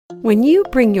When you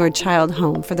bring your child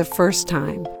home for the first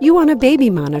time, you want a baby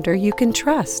monitor you can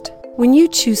trust. When you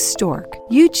choose Stork,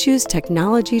 you choose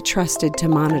technology trusted to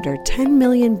monitor 10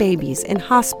 million babies in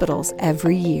hospitals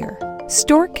every year.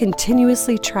 Stork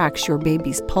continuously tracks your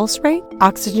baby's pulse rate,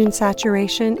 oxygen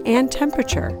saturation, and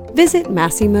temperature. Visit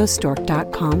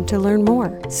MassimoStork.com to learn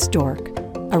more. Stork,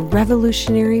 a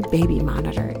revolutionary baby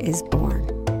monitor, is born.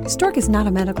 Stork is not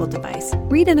a medical device.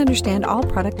 Read and understand all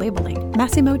product labeling.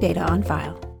 Massimo data on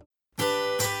file.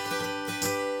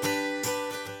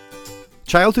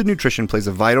 Childhood nutrition plays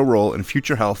a vital role in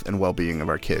future health and well-being of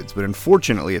our kids, but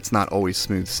unfortunately it's not always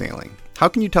smooth sailing. How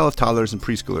can you tell if toddlers and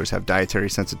preschoolers have dietary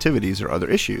sensitivities or other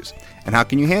issues? And how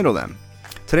can you handle them?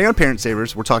 Today on Parent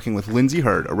Savers, we're talking with Lindsay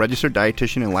Hurd, a registered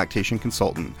dietitian and lactation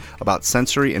consultant, about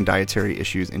sensory and dietary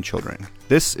issues in children.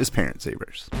 This is Parent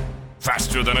Savers.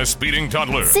 Faster than a speeding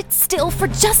toddler. Sit still for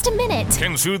just a minute.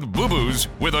 Can soothe boo-boos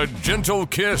with a gentle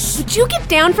kiss. Would you get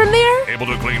down from there? Able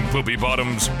to clean poopy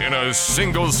bottoms in a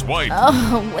single swipe.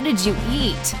 Oh, what did you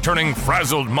eat? Turning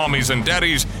frazzled mommies and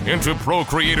daddies into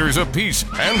procreators of peace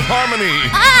and harmony.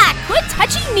 Ah, quit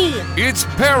touching me. It's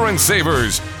Parent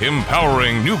Savers,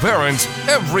 empowering new parents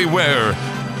everywhere.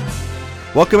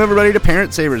 Welcome everybody to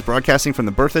Parent Savers, broadcasting from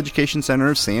the Birth Education Center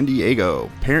of San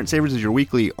Diego. Parent Savers is your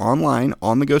weekly online,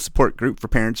 on-the-go support group for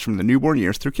parents from the newborn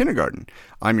years through kindergarten.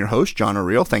 I'm your host, John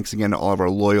O'Reilly. Thanks again to all of our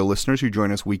loyal listeners who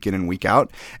join us week in and week out.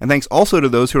 And thanks also to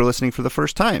those who are listening for the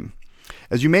first time.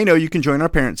 As you may know, you can join our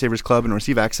Parent Savers Club and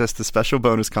receive access to special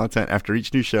bonus content after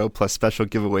each new show, plus special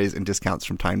giveaways and discounts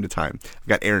from time to time. I've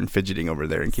got Aaron fidgeting over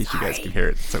there in case you guys can hear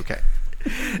it. It's okay.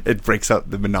 It breaks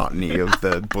up the monotony of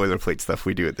the boilerplate stuff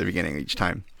we do at the beginning each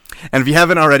time. And if you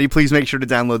haven't already, please make sure to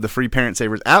download the free Parent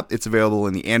Savers app. It's available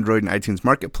in the Android and iTunes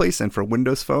Marketplace and for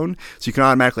Windows Phone, so you can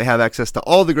automatically have access to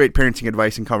all the great parenting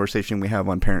advice and conversation we have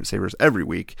on Parent Savers every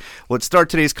week. Let's start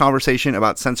today's conversation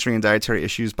about sensory and dietary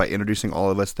issues by introducing all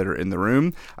of us that are in the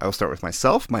room. I will start with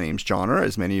myself. My name's Johnner,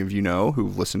 as many of you know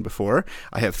who've listened before.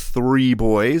 I have 3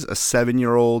 boys, a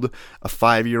 7-year-old, a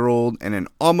 5-year-old, and an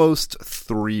almost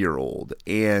 3-year-old.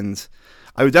 And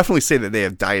I would definitely say that they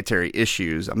have dietary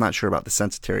issues. I'm not sure about the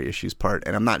sensory issues part,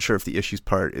 and I'm not sure if the issues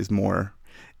part is more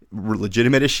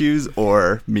legitimate issues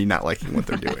or me not liking what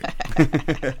they're doing.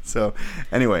 So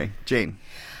anyway, Jane.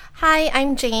 Hi,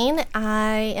 I'm Jane.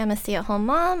 I am a stay-at-home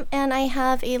mom, and I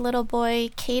have a little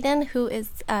boy, Caden, who is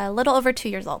a little over 2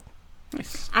 years old.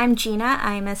 Nice. I'm Gina.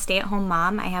 I'm a stay-at-home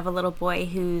mom. I have a little boy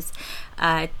who's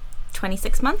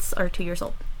 26 months or 2 years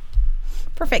old.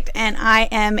 Perfect. And I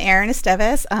am Erin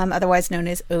Esteves, otherwise known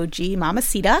as OG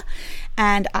Mamacita,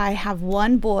 and I have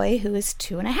one boy who is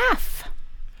 2.5.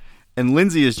 And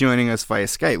Lindsay is joining us via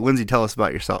Skype. Lindsay, tell us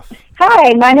about yourself.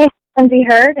 Hi, my name is Lindsay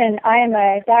Hurd, and I am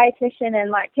a dietitian and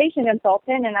lactation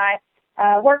consultant, and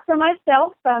I work for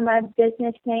myself. My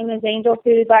business name is Angel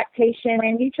Food Lactation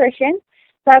and Nutrition.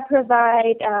 So I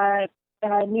provide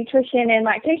nutrition and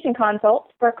lactation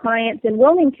consults for clients in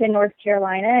Wilmington, North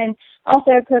Carolina, and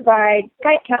also provide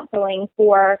Skype counseling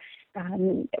for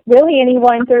really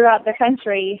anyone throughout the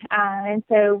country. And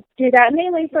so do that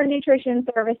mainly for nutrition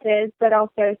services, but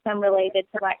also some related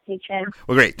to lactation.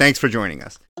 Well, great. Thanks for joining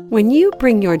us. When you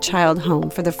bring your child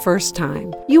home for the first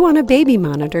time, you want a baby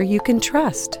monitor you can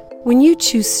trust. When you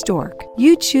choose Stork,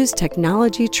 you choose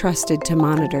technology trusted to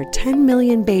monitor 10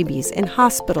 million babies in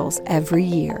hospitals every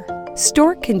year.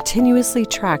 Stork continuously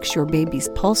tracks your baby's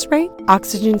pulse rate,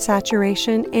 oxygen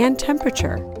saturation, and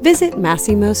temperature. Visit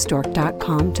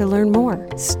MassimoStork.com to learn more.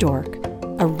 Stork,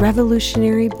 a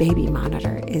revolutionary baby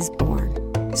monitor, is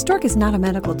born. Stork is not a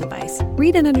medical device.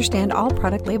 Read and understand all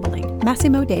product labeling.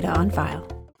 Massimo data on file.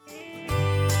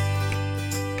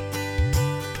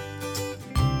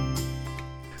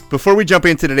 Before we jump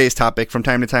into today's topic, from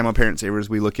time to time on Parent Savers,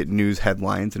 we look at news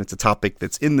headlines, and it's a topic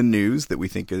that's in the news that we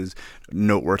think is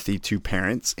noteworthy to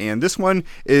parents. And this one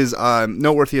is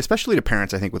noteworthy, especially to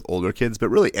parents, I think, with older kids, but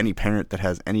really any parent that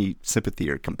has any sympathy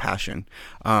or compassion.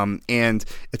 And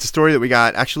it's a story that we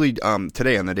got actually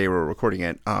today on the day we're recording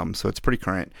it, so it's pretty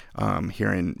current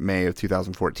here in May of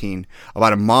 2014,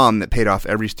 about a mom that paid off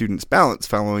every student's balance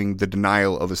following the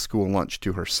denial of a school lunch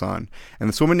to her son. And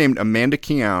this woman named Amanda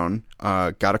Keown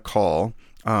got a call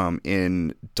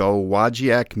in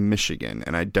Dowagiac, Michigan,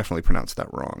 and I definitely pronounced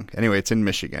that wrong. Anyway, it's in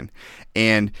Michigan.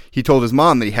 And he told his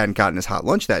mom that he hadn't gotten his hot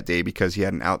lunch that day because he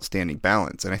had an outstanding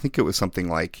balance. And I think it was something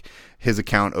like his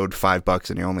account owed $5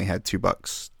 and he only had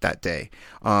 $2 that day.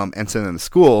 And so then the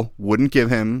school wouldn't give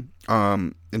him,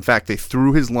 in fact, they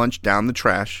threw his lunch down the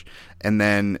trash, and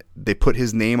then they put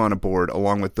his name on a board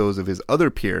along with those of his other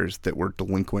peers that were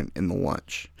delinquent in the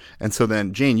lunch. And so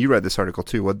then, Jane, you read this article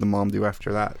too. What did the mom do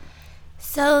after that?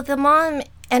 So the mom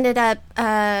ended up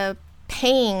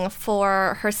paying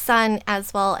for her son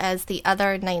as well as the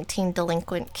other 19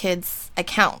 delinquent kids'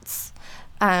 accounts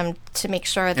to make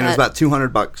sure that... And it was about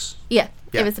 $200. Yeah,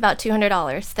 it was about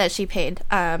 $200 that she paid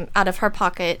out of her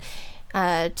pocket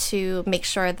to make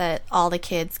sure that all the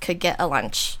kids could get a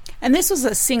lunch. And this was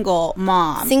a single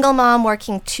mom. Single mom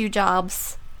working 2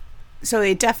 jobs. So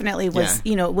it definitely was,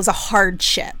 it was a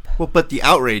hardship. Well, but the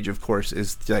outrage, of course,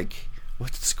 is like,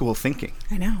 what's the school thinking?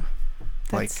 I know.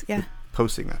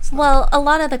 Posting that stuff. Well, a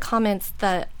lot of the comments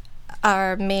that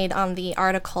are made on the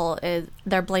article is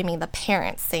they're blaming the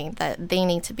parents, saying that they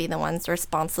need to be the ones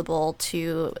responsible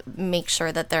to make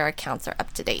sure that their accounts are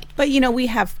up to date. But we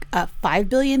have 5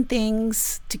 billion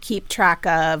things to keep track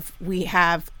of. We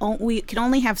can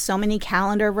only have so many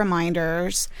calendar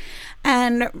reminders,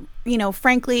 and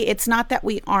frankly, it's not that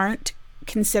we aren't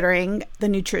considering the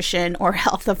nutrition or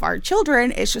health of our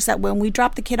children. It's just that when we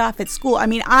drop the kid off at school,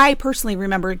 I personally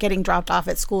remember getting dropped off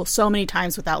at school so many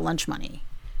times without lunch money,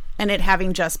 and it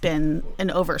having just been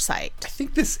an oversight. I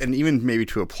think this, and even maybe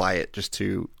to apply it just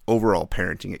to overall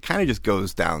parenting, it kind of just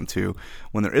goes down to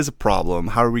when there is a problem,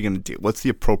 how are we going to deal? What's the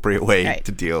appropriate way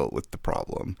to deal with the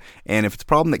problem? And if it's a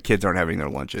problem that kids aren't having their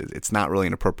lunches, it's not really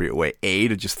an appropriate way, A,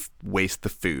 to just waste the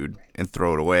food and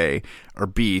throw it away, or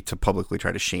B, to publicly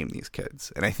try to shame these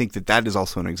kids. And I think that is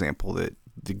also an example that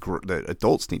the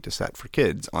adults need to set for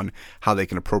kids on how they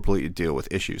can appropriately deal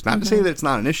with issues. Not to say that it's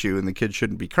not an issue and the kids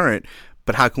shouldn't be current,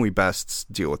 but how can we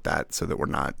best deal with that so that we're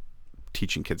not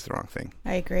teaching kids the wrong thing?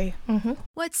 I agree.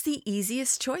 What's the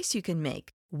easiest choice you can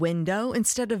make? Window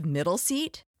instead of middle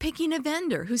seat? Picking a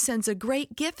vendor who sends a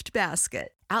great gift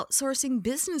basket? Outsourcing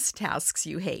business tasks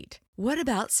you hate? What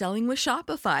about selling with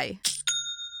Shopify?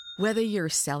 Whether you're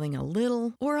selling a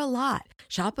little or a lot,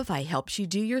 Shopify helps you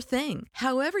do your thing,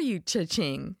 however you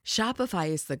cha-ching. Shopify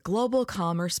is the global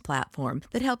commerce platform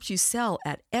that helps you sell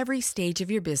at every stage of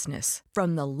your business.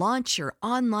 From the launch your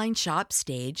online shop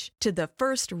stage to the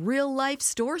first real-life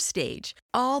store stage,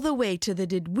 all the way to the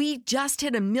did we just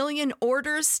hit 1 million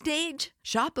orders stage.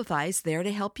 Shopify's there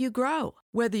to help you grow.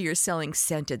 Whether you're selling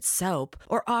scented soap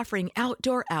or offering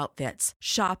outdoor outfits,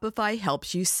 Shopify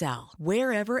helps you sell.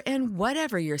 Wherever and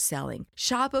whatever you're selling,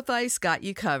 Shopify's got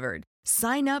you covered.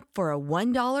 Sign up for a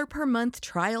 $1 per month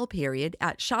trial period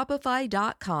at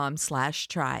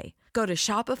shopify.com/try. Go to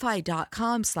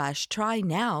shopify.com/try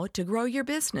now to grow your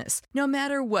business, no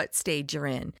matter what stage you're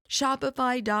in.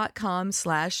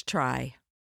 Shopify.com/try.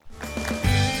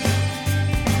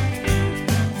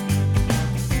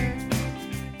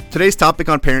 Today's topic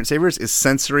on Parent Savers is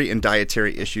sensory and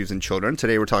dietary issues in children.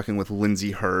 Today we're talking with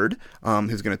Lindsay Hurd,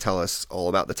 who's going to tell us all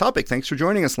about the topic. Thanks for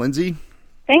joining us, Lindsay.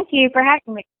 Thank you for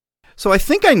having me. So I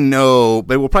think I know,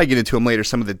 but we'll probably get into them later,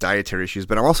 some of the dietary issues,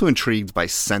 but I'm also intrigued by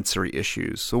sensory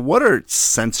issues. So what are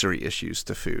sensory issues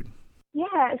to food?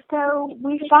 Yeah, so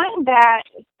we find that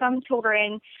some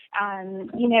children,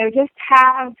 just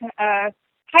have a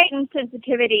heightened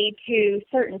sensitivity to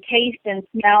certain tastes and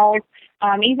smells,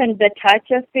 even the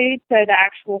touch of food, so the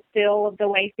actual feel of the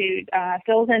way food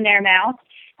feels in their mouth.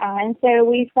 And so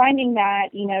we're finding that,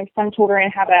 some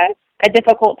children have a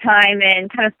difficult time in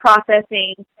kind of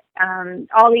processing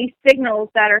all these signals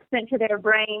that are sent to their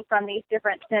brain from these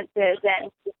different senses. And,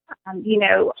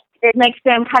 it makes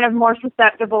them kind of more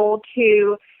susceptible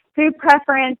to food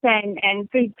preference and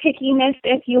food pickiness,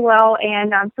 if you will.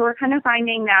 And so we're kind of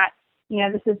finding that,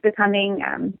 this is becoming,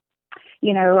 an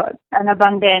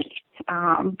abundant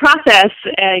process,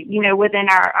 within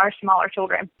our smaller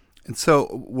children. And so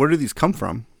where do these come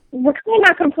from? We're kind of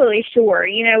not completely sure.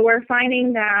 We're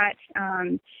finding that,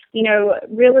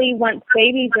 really once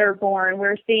babies are born,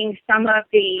 we're seeing some of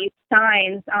the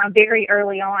signs very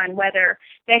early on, whether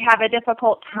they have a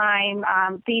difficult time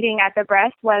feeding at the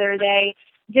breast, whether they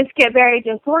just get very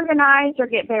disorganized or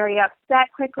get very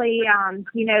upset quickly.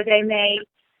 They may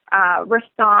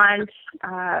respond,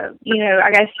 I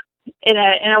guess, in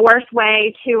a worse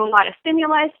way to a lot of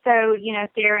stimulus. So,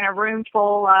 if they're in a room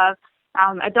full of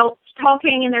adults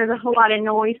talking and there's a whole lot of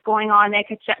noise going on, they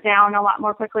could shut down a lot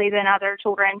more quickly than other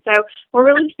children. So we're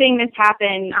really seeing this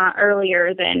happen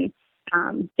earlier than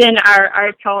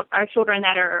our children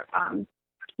that are,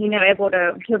 able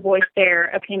to voice their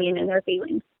opinion and their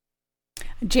feelings.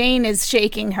 Jane is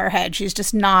shaking her head. She's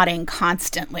just nodding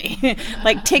constantly,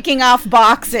 like ticking off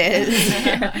boxes.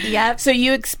 Yep. So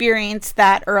you experienced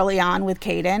that early on with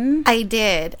Caden? I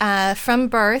did. From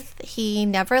birth, he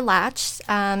never latched.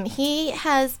 He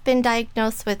has been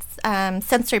diagnosed with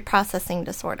sensory processing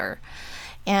disorder.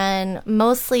 And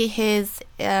mostly his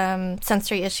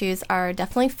sensory issues are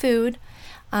definitely food.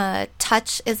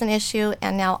 Touch is an issue,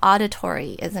 and now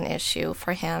auditory is an issue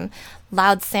for him.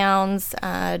 Loud sounds,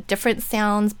 different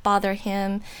sounds bother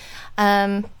him.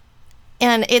 And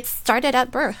it started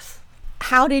at birth.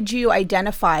 How did you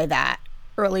identify that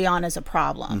early on as a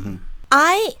problem?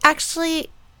 I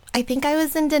think I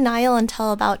was in denial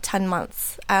until about 10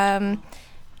 months.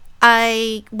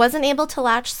 I wasn't able to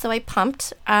latch, so I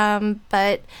pumped.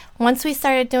 But once we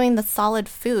started doing the solid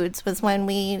foods was when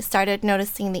we started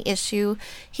noticing the issue.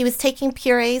 He was taking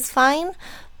purees fine,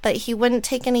 but he wouldn't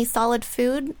take any solid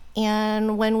food.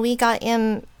 And when we got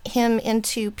him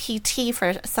into PT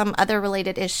for some other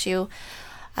related issue,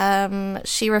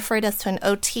 she referred us to an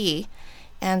OT.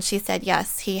 And she said,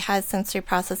 yes, he has sensory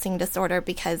processing disorder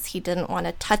because he didn't want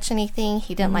to touch anything.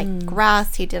 He didn't like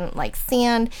grass. He didn't like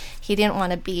sand. He didn't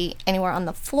want to be anywhere on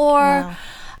the floor.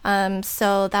 Wow.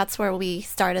 So that's where we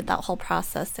started that whole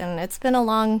process. And it's been a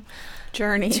long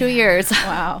journey. 2 years.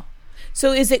 Wow.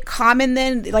 So is it common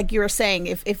then, like you were saying,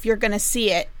 if you're going to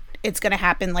see it, it's going to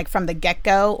happen like from the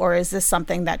get-go? Or is this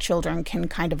something that children can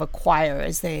kind of acquire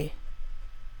as they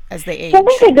age? I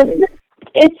think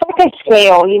it's like a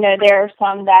scale. There are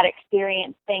some that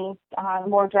experience things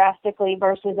more drastically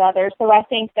versus others. So I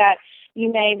think that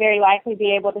you may very likely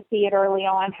be able to see it early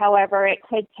on. However, it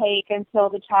could take until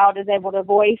the child is able to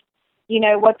voice,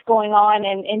 what's going on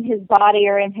in his body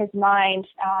or in his mind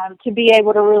to be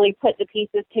able to really put the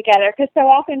pieces together. Because so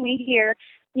often we hear,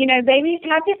 babies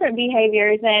have different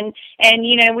behaviors and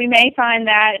we may find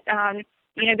that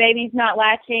baby's not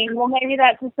latching. Well, maybe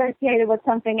that's associated with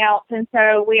something else. And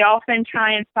so we often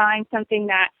try and find something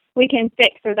that we can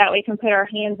fix or that we can put our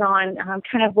hands on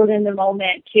kind of within the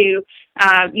moment to,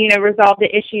 resolve the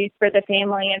issues for the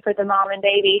family and for the mom and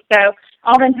baby. So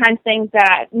oftentimes things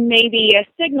that may be a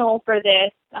signal for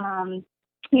this,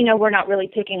 we're not really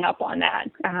picking up on that.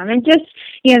 And just,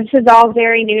 this is all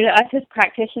very new to us as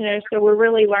practitioners, so we're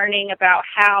really learning about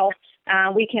how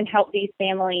we can help these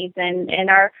families, and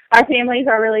our families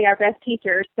are really our best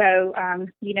teachers. So,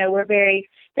 we're very,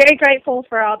 very grateful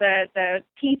for all the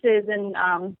pieces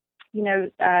and,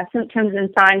 symptoms and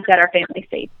signs that our families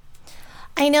see.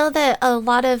 I know that a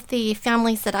lot of the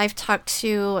families that I've talked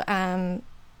to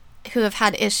who have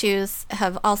had issues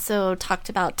have also talked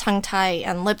about tongue tie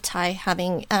and lip tie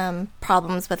having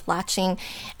problems with latching.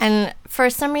 And for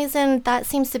some reason, that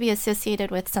seems to be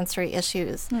associated with sensory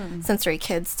issues, sensory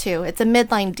kids too. It's a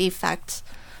midline defect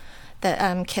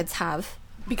that kids have.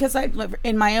 Because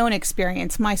in my own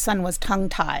experience, my son was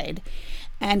tongue-tied.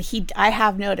 And I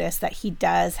have noticed that he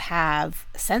does have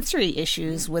sensory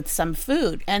issues with some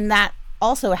food. And that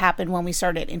also happened when we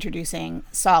started introducing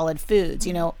solid foods.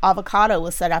 Avocado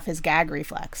will set off his gag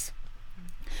reflex.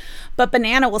 But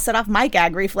banana will set off my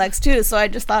gag reflex too. So I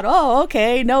just thought, oh,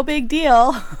 okay, no big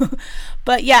deal.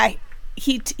 But yeah,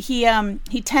 he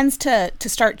tends to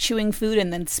start chewing food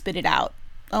and then spit it out,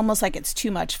 almost like it's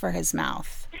too much for his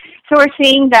mouth. So we're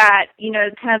seeing that,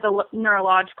 kind of the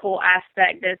neurological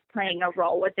aspect is playing a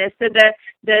role with this. So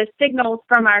the signals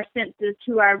from our senses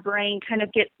to our brain kind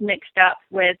of gets mixed up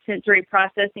with sensory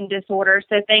processing disorder.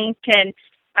 So things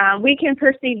we can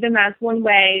perceive them as one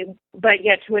way, but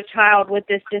yet to a child with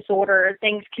this disorder,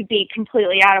 things could be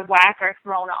completely out of whack or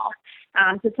thrown off.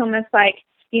 So it's almost like,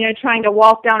 trying to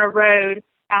walk down a road,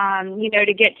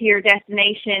 to get to your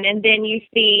destination, and then you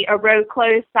see a road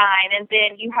closed sign, and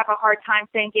then you have a hard time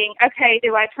thinking, okay,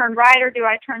 do I turn right or do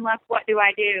I turn left? What do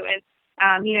I do?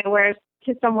 And, whereas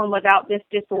to someone without this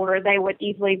disorder, they would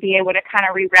easily be able to kind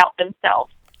of reroute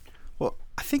themselves. Well,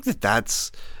 I think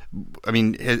that's,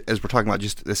 as we're talking about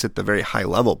just this at the very high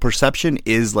level, perception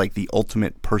is like the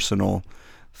ultimate personal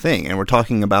thing. And we're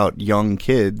talking about young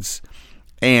kids,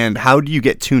 and how do you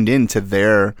get tuned into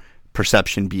their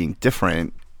perception being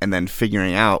different and then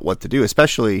figuring out what to do,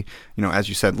 especially, as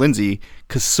you said, Lindsay,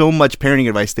 because so much parenting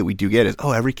advice that we do get is,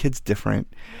 oh, every kid's different.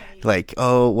 Like,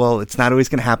 oh, well, it's not always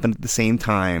going to happen at the same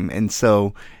time. And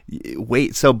so,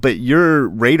 but your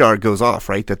radar goes off,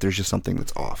 right? That there's just something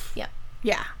that's off. Yeah.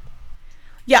 Yeah.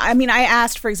 Yeah, I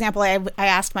asked, for example, I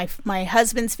asked my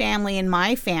husband's family and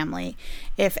my family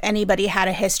if anybody had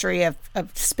a history of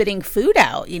spitting food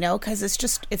out, because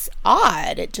it's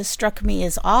odd. It just struck me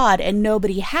as odd, and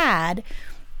nobody had.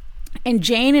 And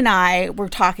Jane and I were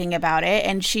talking about it,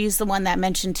 and she's the one that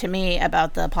mentioned to me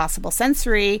about the possible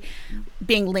sensory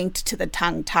being linked to the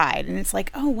tongue-tied. And it's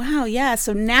like, oh, wow, yeah.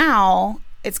 So now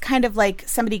it's kind of like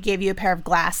somebody gave you a pair of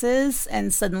glasses,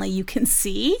 and suddenly you can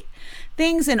see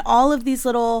things, and all of these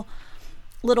little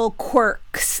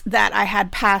quirks that I had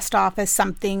passed off as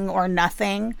something or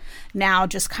nothing now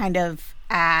just kind of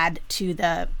add to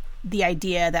the the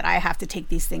idea that I have to take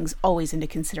these things always into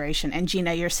consideration. And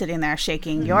Gina, you're sitting there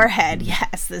shaking your head.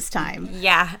 Yes, this time.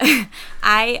 Yeah.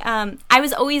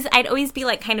 I'd always be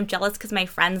like kind of jealous because my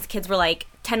friends' kids were like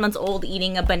 10 months old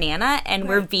eating a banana and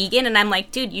we're vegan. And I'm like,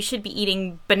 dude, you should be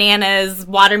eating bananas,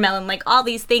 watermelon, like all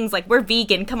these things. Like, we're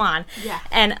vegan. Come on. Yeah.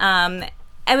 And,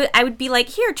 I would be like,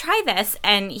 here, try this.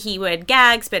 And he would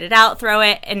gag, spit it out, throw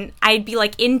it. And I'd be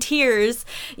like in tears,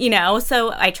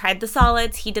 So I tried the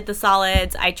solids. He did the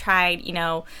solids. I tried,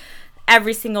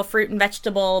 every single fruit and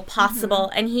vegetable possible.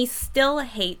 Mm-hmm. And he still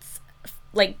hates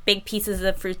like big pieces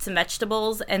of fruits and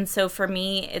vegetables. And so for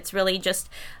me, it's really just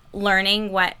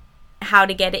learning how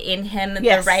to get it in him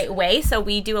the right way. So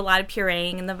we do a lot of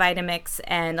pureeing and the Vitamix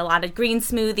and a lot of green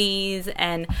smoothies.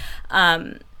 And,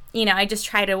 I just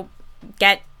try to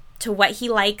get to what he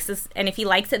likes, and if he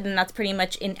likes it, then that's pretty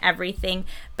much in everything.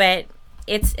 But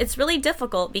it's really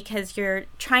difficult because you're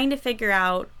trying to figure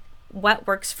out what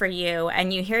works for you,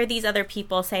 and you hear these other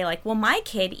people say like, well, my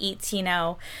kid eats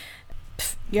kale,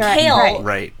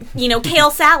 right.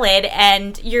 Kale salad,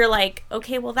 and you're like,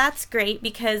 okay, well, that's great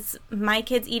because my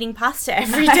kid's eating pasta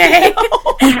every day.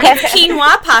 It's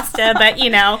quinoa pasta, but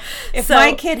if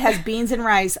my kid has beans and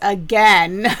rice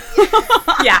again.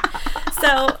 Yeah.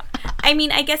 So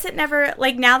I guess it never,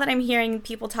 like, now that I'm hearing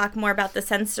people talk more about the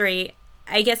sensory,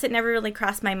 I guess it never really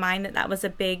crossed my mind that was a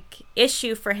big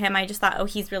issue for him. I just thought, oh,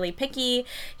 he's really picky,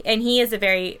 and he is a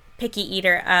very picky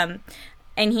eater.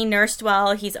 And he nursed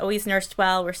well. He's always nursed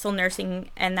well. We're still nursing,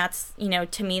 and that's,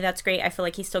 to me, that's great. I feel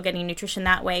like he's still getting nutrition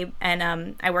that way,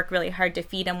 and I work really hard to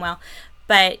feed him well.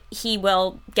 But he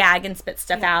will gag and spit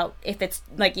stuff out. If it's,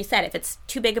 like you said, if it's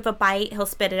too big of a bite, he'll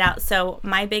spit it out. So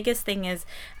my biggest thing is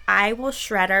I will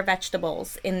shred our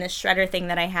vegetables in this shredder thing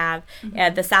that I have,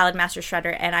 the Salad Master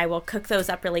Shredder, and I will cook those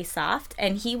up really soft.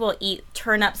 And he will eat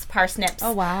turnips, parsnips.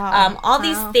 Oh, wow. All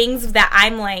these things that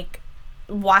I'm like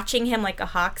watching him like a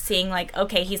hawk, seeing like,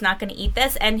 okay, he's not going to eat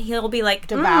this. And he'll be like,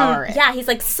 devour it. Yeah, he's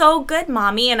like, so good,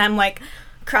 Mommy. And I'm like,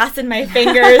 crossing my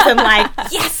fingers and like,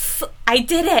 yes, I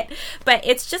did it. But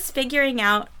it's just figuring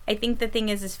out, I think the thing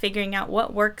is figuring out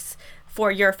what works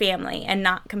for your family and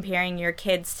not comparing your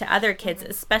kids to other kids,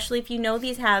 especially if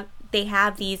they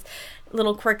have these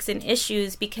little quirks and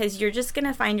issues, because you're just going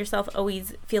to find yourself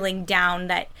always feeling down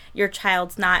that your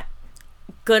child's not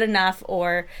good enough,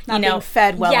 or not being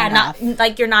fed well enough. Not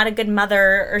like you're not a good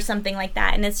mother or something like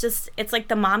that. And it's like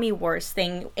the mommy wars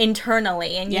thing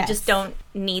internally, and you just don't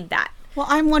need that. Well,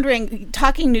 I'm wondering,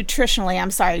 talking nutritionally,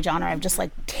 I'm sorry, John, I've just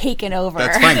like taken over.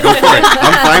 That's fine. Go for it.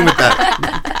 I'm fine with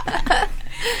that.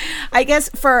 I guess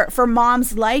for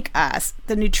moms like us,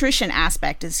 the nutrition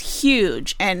aspect is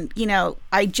huge. And,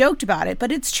 I joked about it,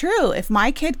 but it's true. If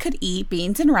my kid could eat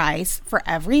beans and rice for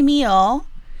every meal,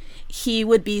 he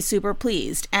would be super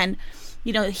pleased. And,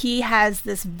 he has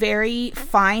this very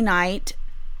finite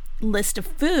list of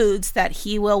foods that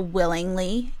he will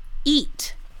willingly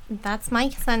eat. That's my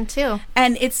son too.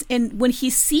 And when he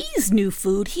sees new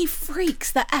food, he freaks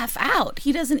the F out.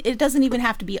 It doesn't even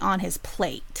have to be on his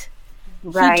plate.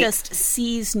 Right. He just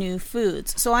sees new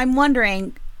foods. So I'm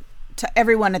wondering, to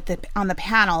everyone on the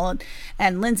panel,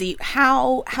 and Lindsay,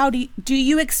 how do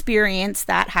you experience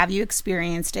that? Have you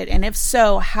experienced it? And if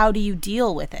so, how do you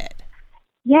deal with it?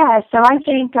 Yeah, so I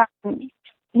think,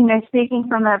 speaking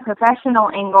from a professional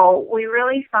angle, we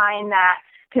really find that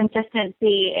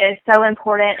consistency is so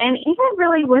important. And even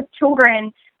really with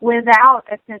children without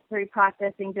a sensory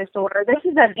processing disorder, this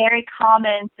is a very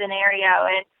common scenario.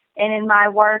 And in my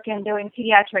work and doing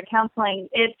pediatric counseling,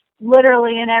 it's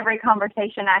literally in every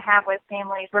conversation I have with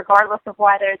families, regardless of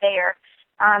why they're there.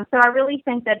 So I really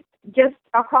think that just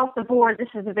across the board, this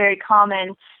is a very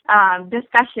common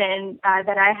discussion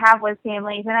that I have with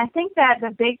families. And I think that the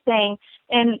big thing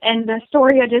in the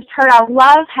story I just heard, I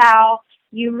love how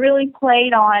you really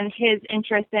played on his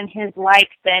interests and his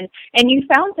likes, and you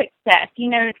found success.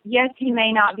 Yes, he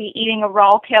may not be eating a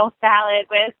raw kale salad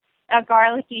with a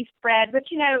garlicky spread, but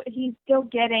he's still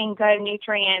getting good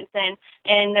nutrients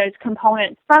and those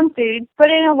components from foods, but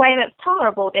in a way that's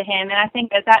tolerable to him. And I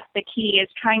think that that's the key, is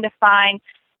trying to find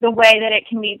the way that it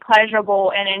can be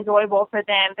pleasurable and enjoyable for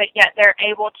them, but yet they're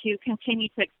able to continue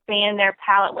to expand their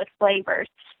palate with flavors.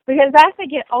 Because as they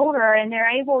get older and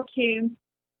they're able to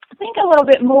think a little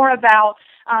bit more about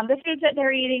the foods that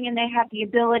they're eating, and they have the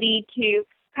ability to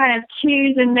kind of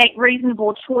choose and make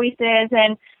reasonable choices.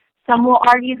 And some will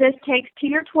argue this takes to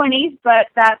your 20s, but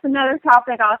that's another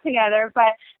topic altogether.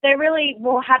 But they really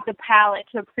will have the palate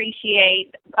to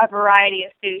appreciate a variety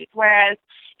of foods. Whereas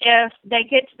if they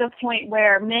get to the point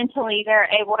where mentally they're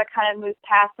able to kind of move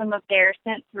past some of their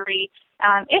sensory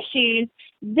issues,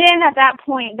 then at that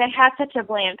point they have such a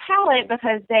bland palate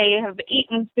because they have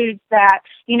eaten foods that,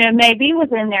 may be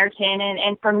within their tin.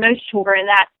 And for most children,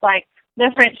 that's like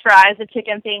the French fries, the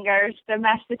chicken fingers, the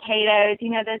mashed potatoes,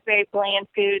 those very bland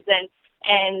foods.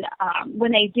 And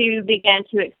when they do begin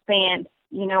to expand,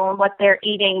 on what they're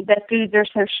eating, the foods are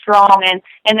so strong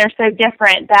and they're so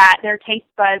different that their taste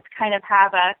buds kind of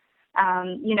have a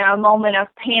moment of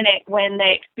panic when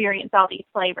they experience all these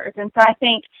flavors. And so I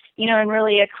think, in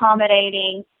really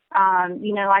accommodating,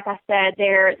 like I said,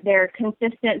 their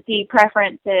consistency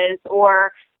preferences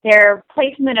or their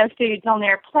placement of foods on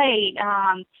their plate,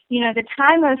 the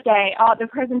time of day, all the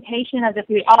presentation of the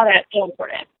food, all that's so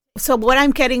important. So what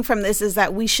I'm getting from this is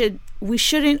that we shouldn't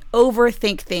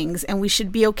overthink things, and we should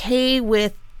be okay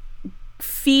with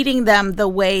feeding them the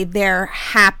way they're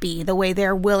happy, the way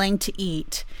they're willing to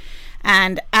eat.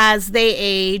 And as they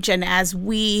age and as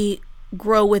we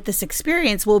grow with this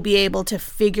experience, we'll be able to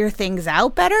figure things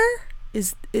out better.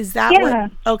 Is that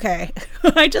what? Okay.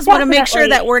 I just want to make sure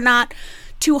that we're not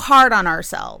too hard on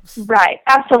ourselves. Right,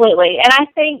 absolutely. And I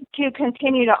think to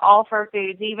continue to offer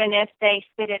foods, even if they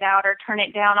spit it out or turn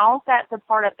it down, all that's a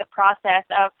part of the process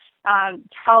of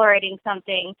tolerating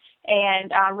something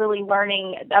and really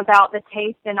learning about the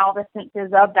taste and all the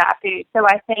senses of that food. So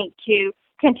I think to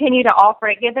continue to offer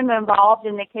it, get them involved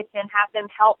in the kitchen, have them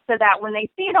help so that when they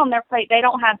see it on their plate, they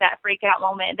don't have that freak out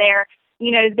moment. They're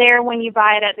there when you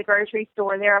buy it at the grocery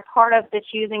store. They're a part of the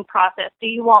choosing process. Do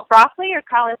you want broccoli or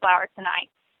cauliflower tonight?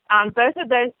 Both of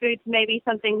those foods may be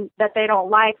something that they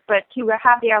don't like, but to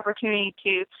have the opportunity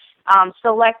to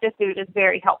select a food is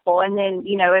very helpful. And then,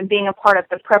 and being a part of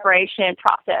the preparation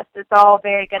process, it's all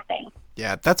very good things.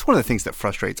 Yeah, that's one of the things that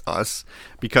frustrates us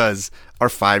because our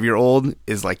 5-year-old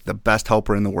is like the best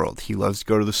helper in the world. He loves to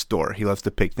go to the store. He loves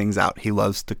to pick things out. He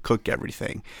loves to cook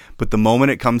everything. But the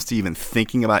moment it comes to even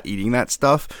thinking about eating that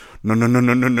stuff, no.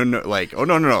 Like, oh,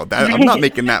 no. I'm not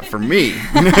making that for me.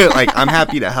 Like, I'm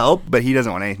happy to help, but he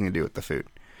doesn't want anything to do with the food.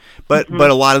 But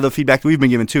a lot of the feedback that we've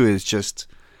been given too is just,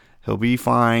 he'll be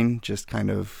fine. Just kind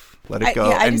of let it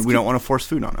go. And we don't want to force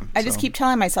food on him. I just keep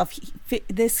telling myself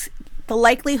the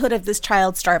likelihood of this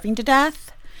child starving to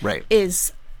death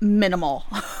is minimal.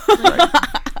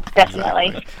 Definitely.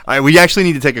 Exactly. All right, we actually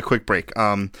need to take a quick break,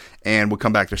 and we'll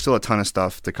come back. There's still a ton of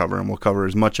stuff to cover, and we'll cover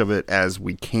as much of it as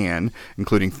we can,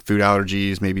 including food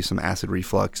allergies, maybe some acid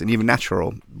reflux, and even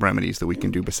natural remedies that we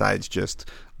can do besides just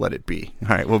let it be. All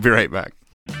right, we'll be right back.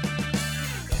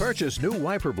 Purchase new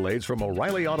wiper blades from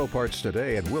O'Reilly Auto Parts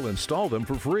today and we'll install them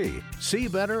for free. See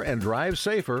better and drive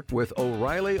safer with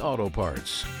O'Reilly Auto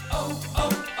Parts.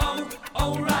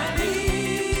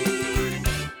 O'Reilly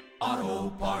Auto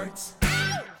Parts.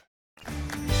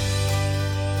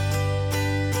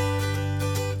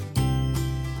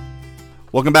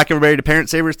 Welcome back, everybody, to Parent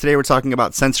Savers. Today we're talking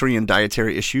about sensory and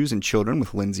dietary issues in children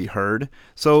with Lindsay Hurd.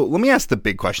 So let me ask the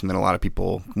big question that a lot of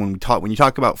people, when you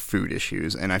talk about food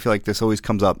issues, and I feel like this always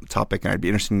comes up topic, and I'd be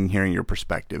interested in hearing your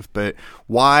perspective, but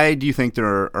why do you think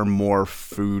there are more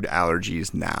food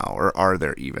allergies now, or are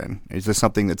there even? Is this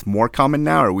something that's more common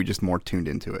now, or are we just more tuned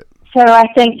into it? So I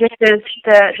think this is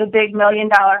the big $1 million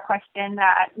question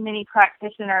that many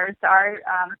practitioners are,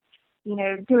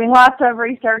 doing lots of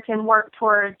research and work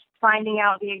towards finding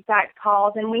out the exact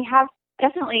cause. And we have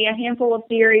definitely a handful of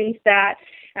theories that,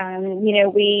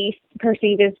 we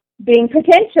perceive as being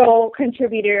potential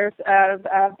contributors of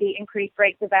the increased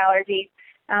rates of allergies.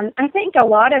 I think a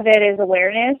lot of it is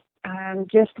awareness.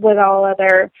 Just with all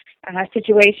other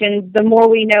situations, the more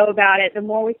we know about it, the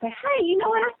more we say, hey, you know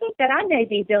what, I think that I may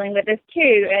be dealing with this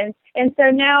too. And so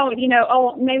now,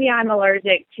 maybe I'm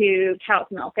allergic to cow's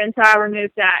milk. And so I remove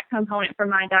that component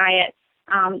from my diet.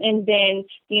 And then,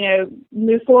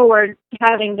 move forward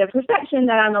having the perception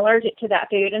that I'm allergic to that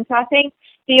food. And so I think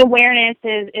the awareness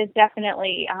is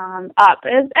definitely up,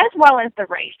 as well as the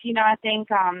race. I think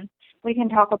we can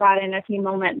talk about in a few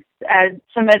moments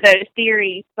some of those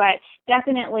theories, but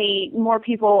definitely more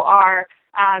people are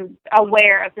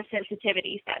aware of the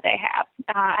sensitivities that they have.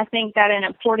 I think that an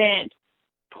important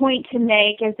point to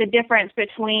make is the difference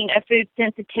between a food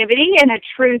sensitivity and a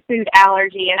true food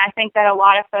allergy. And I think that a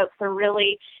lot of folks are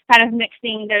really kind of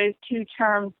mixing those two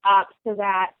terms up so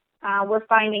that we're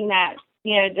finding that,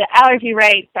 the allergy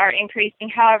rates are increasing.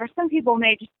 However, some people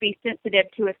may just be sensitive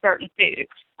to a certain food.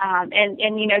 And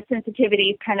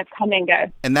sensitivities kind of come and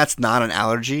go. And that's not an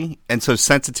allergy? And so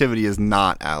sensitivity is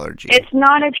not allergy? It's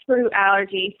not a true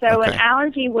allergy. So An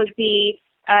allergy would be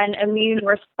an immune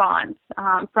response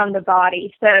from the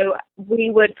body. So we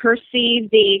would perceive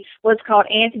what's called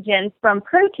antigens from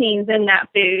proteins in that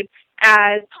food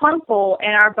as harmful,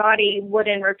 and our body would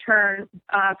in return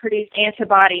produce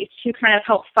antibodies to kind of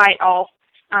help fight off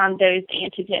those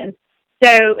antigens.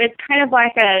 So it's kind of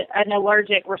like an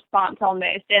allergic response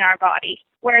almost in our body,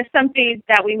 whereas some foods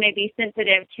that we may be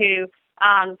sensitive to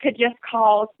could just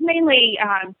cause mainly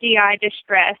GI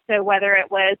distress. So whether it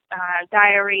was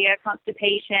diarrhea,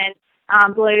 constipation,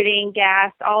 bloating,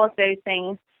 gas, all of those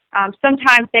things,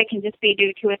 sometimes they can just be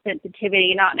due to a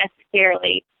sensitivity, not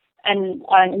necessarily an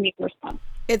immune response.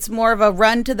 It's more of a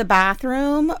run to the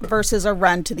bathroom versus a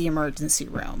run to the emergency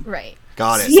room. Right.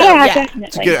 Got it. Yeah, definitely.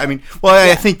 It's good. I mean,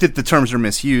 I think that the terms are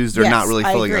misused or Yes, not really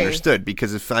I fully agree. understood,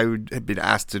 because if I had been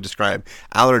asked to describe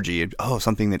allergy,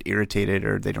 something that irritated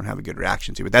or they don't have a good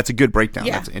reaction to it. That's a good breakdown.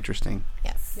 Yeah. That's interesting.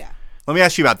 Yes. Yeah. Let me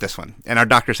ask you about this one. And our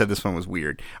doctor said this one was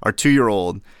weird. Our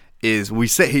 2-year-old is,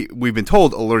 we've been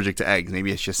told, allergic to eggs.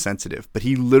 Maybe it's just sensitive. But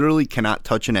he literally cannot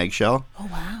touch an eggshell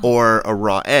or a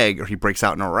raw egg, or he breaks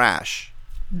out in a rash.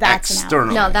 That's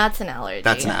externally. No, that's an allergy.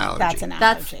 That's an allergy. That's an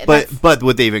allergy. But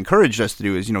what they've encouraged us to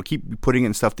do is, keep putting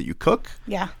in stuff that you cook.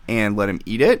 Yeah. And let him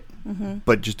eat it,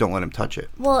 but just don't let him touch it.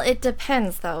 Well, it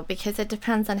depends, though, because it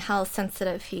depends on how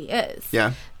sensitive he is.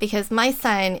 Yeah. Because my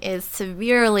son is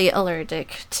severely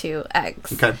allergic to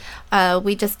eggs. Okay.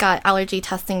 We just got allergy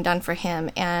testing done for him,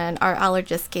 and our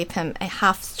allergist gave him a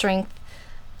half-strength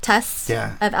test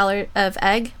of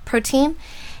egg protein.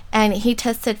 And he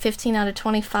tested 15 out of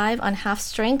 25 on half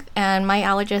strength, and my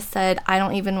allergist said, I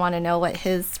don't even want to know what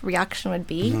his reaction would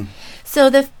be. Mm-hmm. So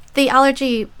the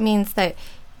allergy means that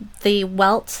the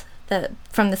welt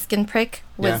from the skin prick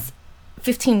was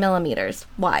 15 millimeters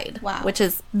wide, which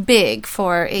is big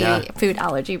for a food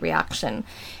allergy reaction.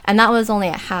 And that was only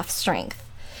at half strength.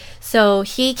 So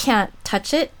he can't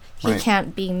touch it. He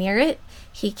can't be near it.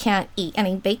 He can't eat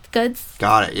any baked goods.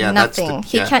 Got it. Yeah, nothing.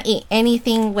 He can't eat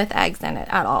anything with eggs in it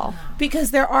at all.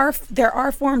 Because there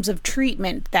are forms of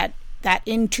treatment that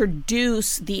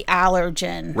introduce the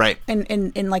allergen,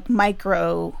 in like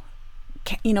micro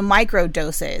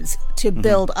doses to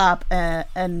build up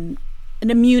an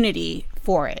immunity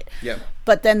for it. Yep.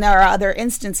 But then there are other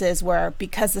instances where,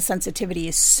 because the sensitivity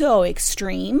is so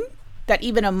extreme, that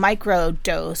even a micro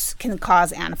dose can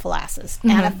cause anaphylaxis,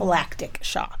 anaphylactic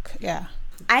shock. Yeah.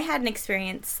 I had an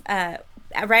experience right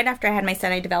after I had my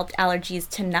son. I developed allergies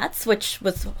to nuts, which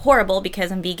was horrible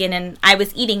because I'm vegan and I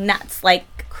was eating nuts like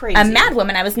crazy. A mad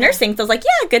woman. I was nursing, so I was like,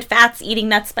 yeah, good fats, eating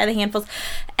nuts by the handfuls.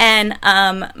 And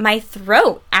my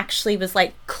throat actually was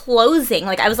like closing.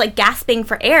 Like I was like gasping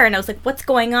for air, and I was like, what's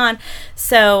going on?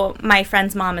 So my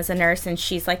friend's mom is a nurse, and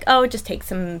she's like, oh, just take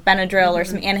some Benadryl or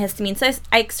some antihistamine. So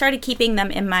I started keeping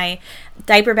them in my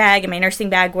diaper bag, in my nursing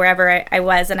bag, wherever I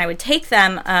was, and I would take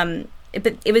them.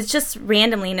 But it was just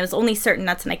randomly, and it was only certain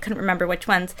nuts, and I couldn't remember which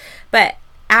ones. But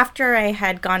after I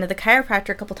had gone to the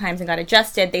chiropractor a couple times and got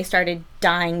adjusted, they started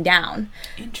dying down.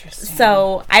 Interesting.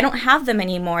 So I don't have them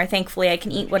anymore. Thankfully, I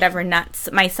can eat whatever nuts.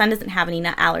 My son doesn't have any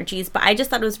nut allergies, but I just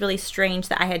thought it was really strange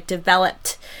that I had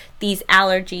developed these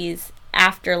allergies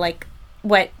after, like,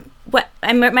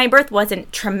 my birth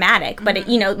wasn't traumatic, but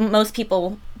most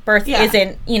people. Birth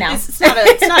isn't, It's not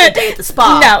a day at the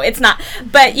spa. No, it's not.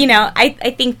 But,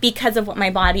 I think because of what my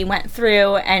body went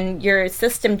through, and your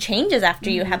system changes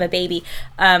after you have a baby.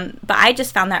 But I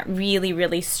just found that really,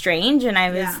 really strange. And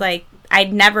I was like,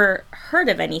 I'd never heard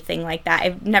of anything like that.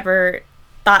 I've never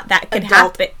thought that could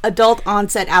happen. Adult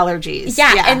onset allergies.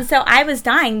 Yeah. And so I was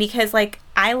dying because, like,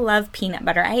 I love peanut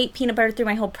butter. I ate peanut butter through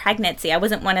my whole pregnancy. I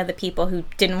wasn't one of the people who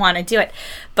didn't want to do it.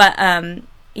 But,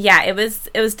 it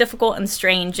was difficult and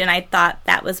strange, and I thought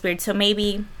that was weird. So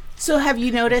maybe. So have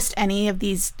you noticed any of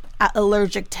these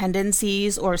allergic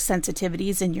tendencies or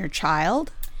sensitivities in your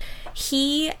child?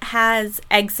 He has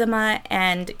eczema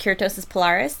and keratosis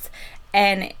pilaris,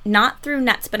 and not through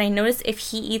nuts, but I notice if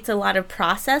he eats a lot of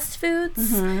processed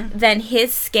foods, then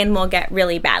his skin will get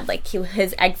really bad. Like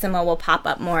his eczema will pop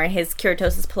up more, his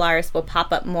keratosis pilaris will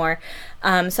pop up more.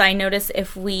 So I notice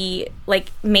if we,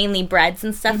 like, mainly breads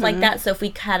and stuff like that, so if we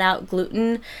cut out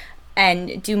gluten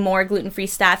and do more gluten-free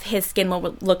stuff, his skin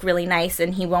will look really nice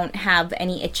and he won't have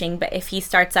any itching. But if he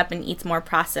starts up and eats more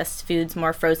processed foods,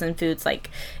 more frozen foods, like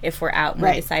if we're out and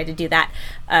we decide to do that,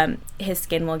 his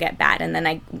skin will get bad. And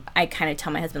then I kind of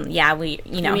tell my husband, we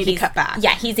need to cut back.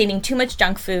 Yeah, he's eating too much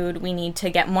junk food. We need to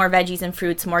get more veggies and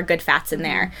fruits, more good fats in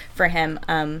there for him.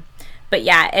 But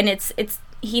yeah, and it's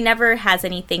he never has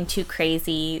anything too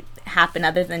crazy happen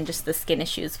other than just the skin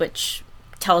issues, which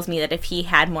tells me that if he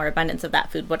had more abundance of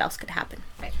that food, what else could happen?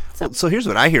 Right. So here's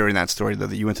what I hear in that story, though,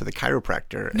 that you went to the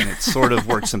chiropractor and it sort of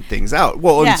worked some things out.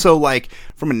 Well, Yeah. and so like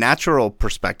from a natural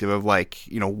perspective of like,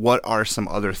 you know, what are some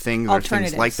other things or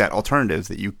things like that, alternatives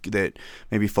that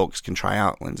maybe folks can try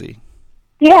out, Lindsay?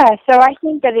 Yeah, so I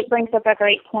think that it brings up a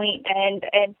great point, and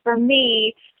for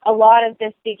me, a lot of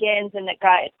this begins in the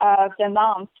gut of the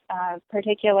moms,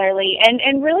 particularly,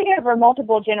 and really over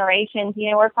multiple generations. You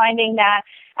know, we're finding that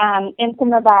in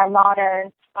some of our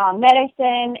modern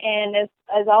medicine, and as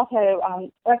also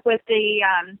like with the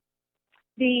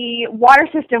water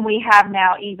system we have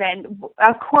now, even,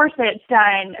 of course, it's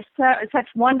done such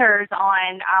wonders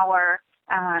on our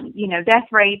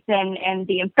death rates and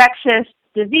the infectious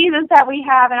diseases that we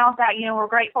have and all that. You know, we're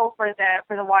grateful for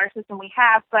the water system we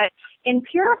have, but in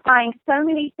purifying so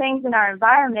many things in our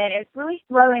environment, it's really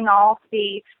throwing off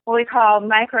what we call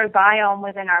microbiome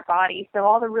within our body. So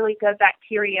all the really good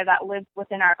bacteria that lives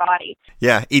within our body.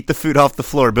 Yeah, eat the food off the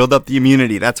floor, build up the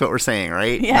immunity. That's what we're saying,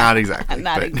 right? Yeah. Not exactly.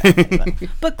 Exactly,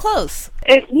 but close.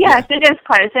 Yes, it is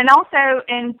close. And also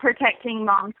in protecting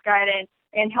mom's gut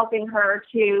and helping her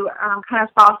to kind of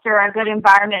foster a good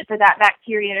environment for that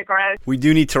bacteria to grow. We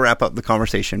do need to wrap up the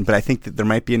conversation, but I think that there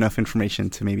might be enough information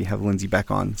to maybe have Lindsay back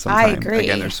on sometime. I agree.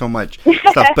 Again, there's so much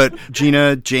stuff. But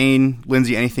Gina, Jane,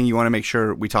 Lindsay, anything you want to make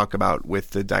sure we talk about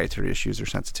with the dietary issues or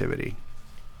sensitivity?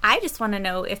 I just want to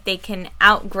know if they can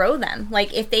outgrow them.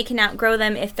 Like, if they can outgrow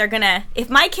them, if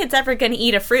my kid's ever gonna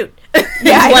eat a fruit, is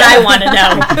what I want to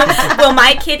know. Will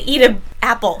my kid eat an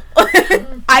apple?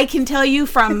 I can tell you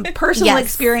from personal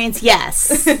experience,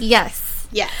 yes. Yes.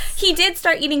 Yes. He did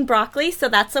start eating broccoli, so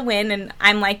that's a win, and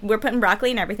I'm like, we're putting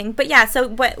broccoli and everything. But yeah, so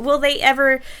will they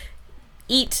ever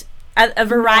eat a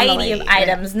variety of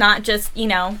items, not just,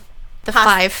 The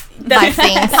five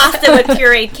things. Pasta with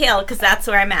pureed kale, because that's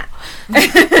where I'm at.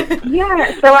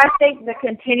 Yeah, so I think the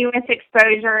continuous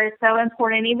exposure is so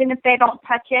important. Even if they don't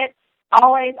touch it,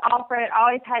 always offer it.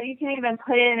 Always have. You can even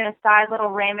put it in a side little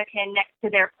ramekin next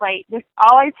to their plate. Just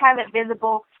always have it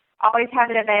visible. Always have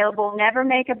it available. Never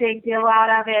make a big deal out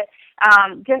of it.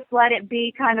 Just let it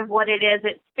be kind of what it is.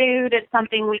 It's food. It's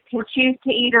something we can choose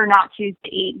to eat or not choose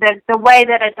to eat. The way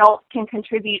that adults can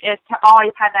contribute is to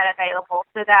always have that available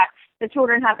so that the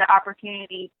children have the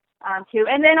opportunity to.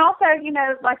 And then also,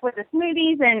 like with the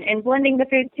smoothies and blending the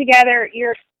foods together,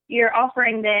 you're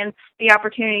offering them the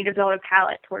opportunity to build a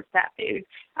palate towards that food.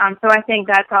 So I think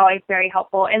that's always very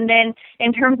helpful. And then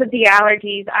in terms of the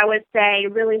allergies, I would say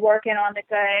really working on the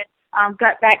good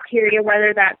gut bacteria,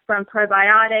 whether that's from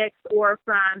probiotics or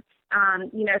from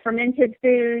fermented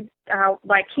foods,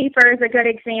 like kefir is a good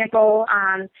example,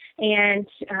 and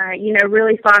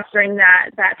really fostering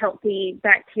that healthy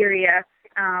bacteria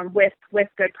with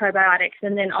good probiotics,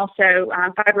 and then also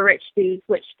fiber-rich foods,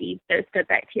 which feed those good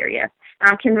bacteria,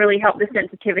 can really help the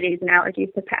sensitivities and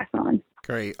allergies to pass on.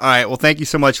 Great. All right. Well, thank you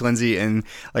so much, Lindsay. And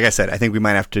like I said, I think we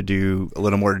might have to do a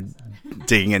little more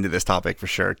digging into this topic for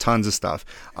sure. Tons of stuff.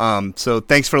 So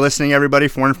thanks for listening, everybody.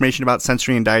 For more information about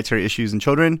sensory and dietary issues in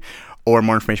children, or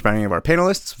more information about any of our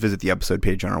panelists, visit the episode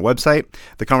page on our website.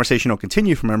 The conversation will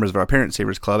continue for members of our Parent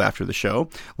Savers Club after the show.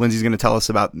 Lindsay's going to tell us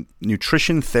about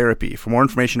nutrition therapy. For more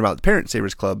information about the Parent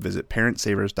Savers Club, visit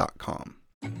parentsavers.com.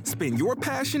 Spin your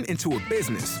passion into a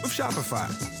business with Shopify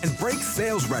and break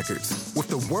sales records with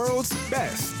the world's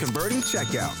best converting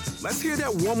checkout. Let's hear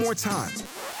that one more time.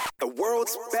 The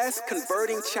world's best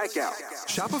converting checkout.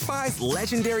 Shopify's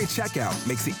legendary checkout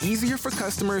makes it easier for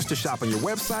customers to shop on your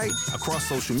website, across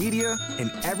social media,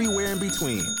 and everywhere in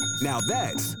between. Now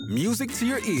that's music to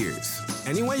your ears.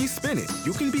 Any way you spin it,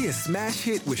 you can be a smash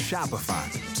hit with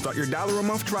Shopify. Start your $1 a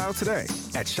month trial today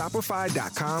at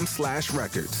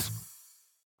shopify.com/records.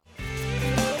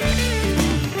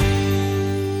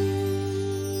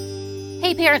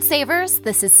 Hey, Parent Savers.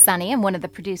 This is Sunny. I'm one of the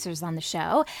producers on the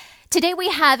show. Today we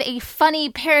have a funny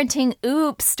parenting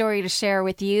oops story to share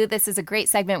with you. This is a great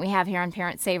segment we have here on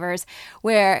Parent Savers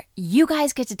where you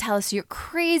guys get to tell us your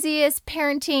craziest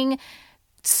parenting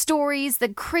stories,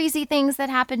 the crazy things that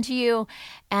happen to you,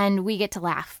 and we get to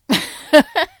laugh.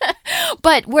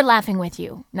 But we're laughing with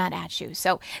you, not at you.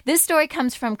 So this story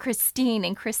comes from Christine,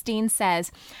 and Christine says,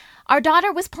 our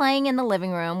daughter was playing in the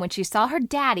living room when she saw her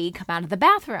daddy come out of the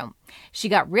bathroom. She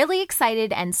got really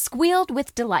excited and squealed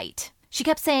with delight. She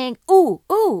kept saying, ooh,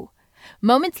 ooh.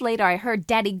 Moments later, I heard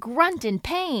Daddy grunt in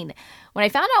pain. When I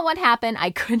found out what happened,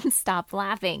 I couldn't stop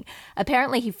laughing.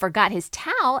 Apparently, he forgot his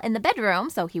towel in the bedroom,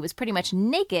 so he was pretty much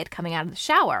naked coming out of the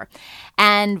shower.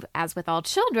 And as with all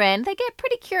children, they get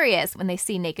pretty curious when they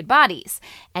see naked bodies.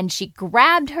 And she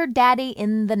grabbed her daddy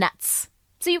in the nuts.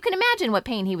 So you can imagine what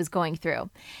pain he was going through.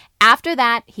 After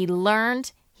that, he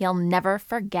learned he'll never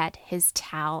forget his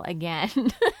towel again.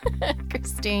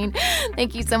 Christine,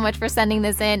 thank you so much for sending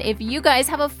this in. If you guys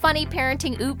have a funny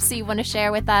parenting oops you want to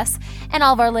share with us and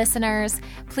all of our listeners,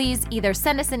 please either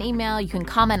send us an email, you can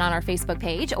comment on our Facebook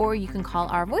page, or you can call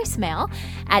our voicemail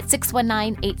at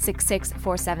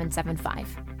 619-866-4775.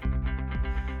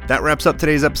 That wraps up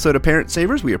today's episode of Parent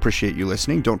Savers. We appreciate you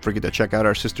listening. Don't forget to check out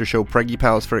our sister show, Preggy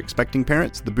Pals for Expecting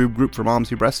Parents, the Boob Group for Moms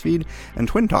Who Breastfeed, and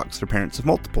Twin Talks for Parents of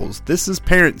Multiples. This is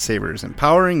Parent Savers,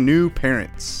 empowering new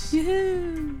parents.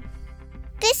 Yoo-hoo.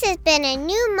 This has been a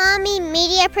New Mommy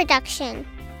Media production.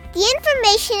 The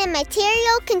information and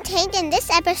material contained in this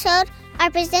episode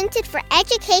are presented for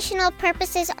educational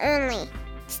purposes only.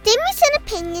 Statements and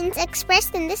opinions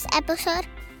expressed in this episode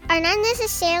are not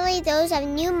necessarily those of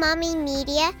New Mommy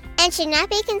Media and should not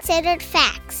be considered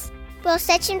facts. While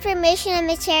such information and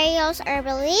materials are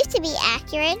believed to be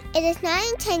accurate, it is not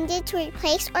intended to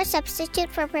replace or substitute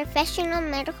for professional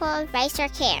medical advice or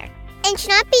care, and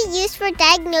should not be used for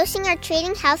diagnosing or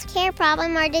treating healthcare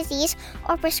problem or disease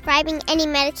or prescribing any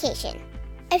medication.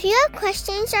 If you have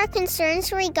questions or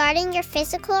concerns regarding your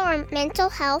physical or mental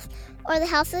health or the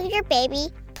health of your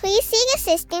baby, please seek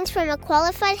assistance from a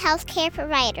qualified healthcare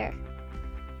provider.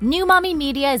 New Mommy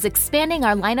Media is expanding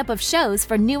our lineup of shows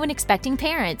for new and expecting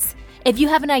parents. If you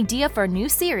have an idea for a new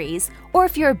series, or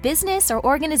if you're a business or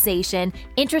organization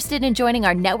interested in joining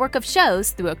our network of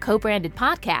shows through a co-branded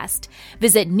podcast,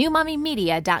 visit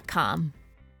newmommymedia.com.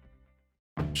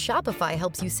 Shopify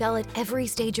helps you sell at every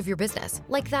stage of your business.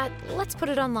 Like that, let's put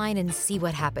it online and see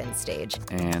what happens stage.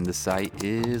 And the site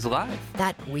is live.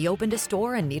 That we opened a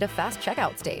store and need a fast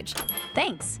checkout stage.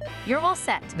 Thanks. You're all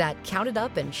set. That count it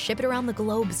up and ship it around the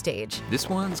globe stage. This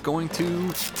one's going to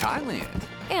Thailand.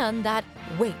 And that,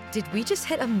 wait, did we just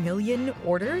hit 1 million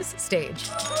orders stage?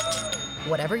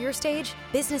 Whatever your stage,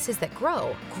 businesses that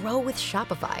grow with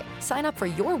Shopify. Sign up for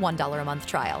your $1 a month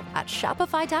trial at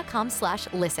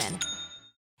shopify.com/listen.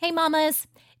 Hey mamas,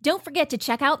 don't forget to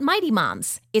check out Mighty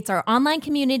Moms. It's our online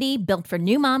community built for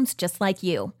new moms just like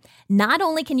you. Not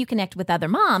only can you connect with other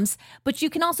moms, but you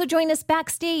can also join us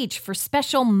backstage for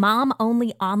special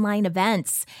mom-only online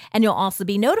events. And you'll also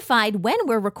be notified when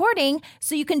we're recording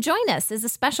so you can join us as a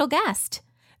special guest.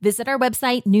 Visit our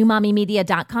website,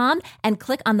 newmommymedia.com, and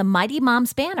click on the Mighty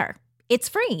Moms banner. It's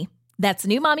free. That's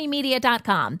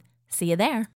newmommymedia.com. See you there.